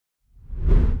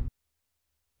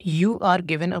You are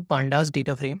given a pandas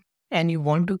data frame and you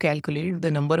want to calculate the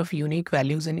number of unique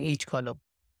values in each column.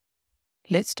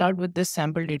 Let's start with this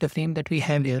sample data frame that we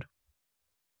have here.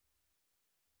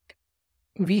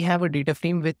 We have a data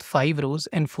frame with 5 rows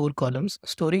and 4 columns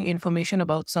storing information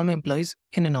about some employees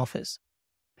in an office.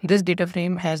 This data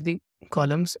frame has the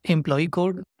columns employee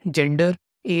code, gender,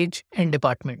 age, and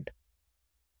department.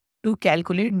 To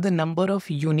calculate the number of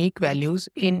unique values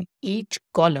in each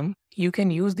column, you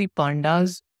can use the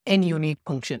pandas nUnique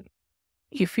function.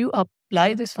 If you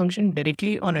apply this function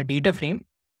directly on a data frame,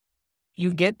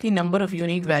 you get the number of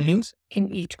unique values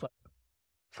in each column.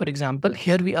 For example,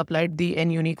 here we applied the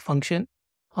nUnique function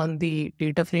on the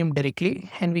data frame directly,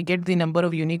 and we get the number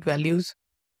of unique values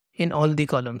in all the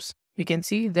columns. We can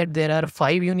see that there are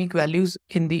 5 unique values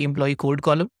in the employee code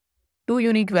column, 2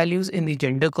 unique values in the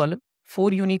gender column,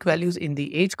 4 unique values in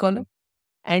the age column,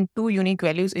 and 2 unique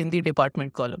values in the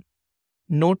department column.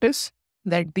 Notice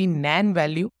that the NaN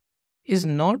value is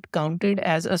not counted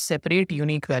as a separate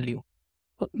unique value.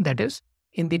 That is,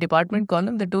 in the department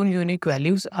column, the 2 unique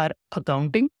values are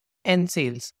accounting and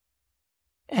sales,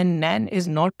 and NaN is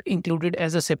not included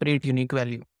as a separate unique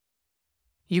value.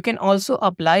 You can also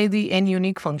apply the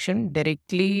nUnique function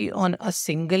directly on a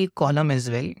single column as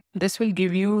well. This will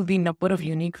give you the number of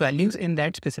unique values in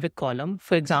that specific column.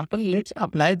 For example, let's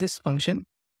apply this function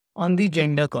on the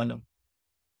gender column.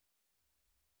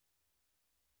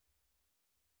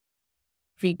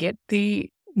 We get the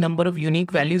number of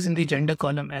unique values in the gender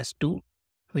column as 2,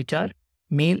 which are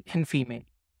male and female.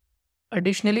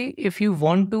 Additionally, if you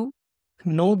want to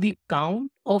know the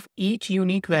count of each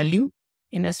unique value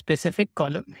in a specific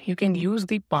column, you can use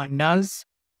the pandas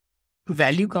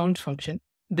value count function.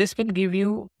 This will give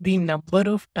you the number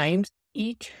of times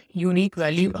each unique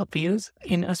value appears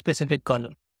in a specific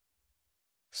column.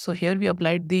 So here we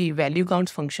applied the value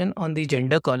counts function on the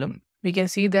gender column. We can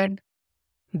see that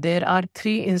there are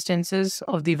 3 instances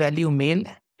of the value male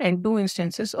and 2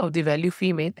 instances of the value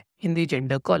female in the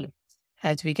gender column,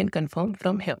 as we can confirm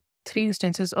from here. 3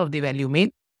 instances of the value male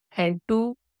and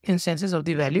 2 instances of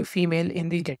the value female in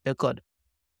the gender column.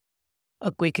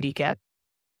 A quick recap.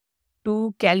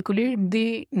 To calculate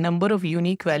the number of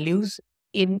unique values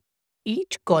in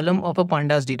each column of a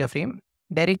pandas data frame,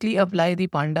 directly apply the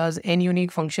pandas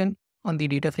nUnique function on the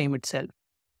data frame itself.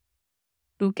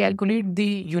 To calculate the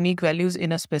unique values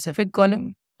in a specific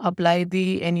column, apply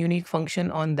the nUnique function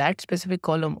on that specific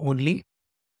column only.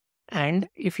 And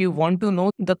if you want to know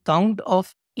the count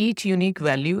of each unique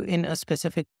value in a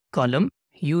specific column,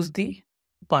 use the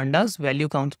pandas value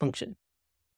count function.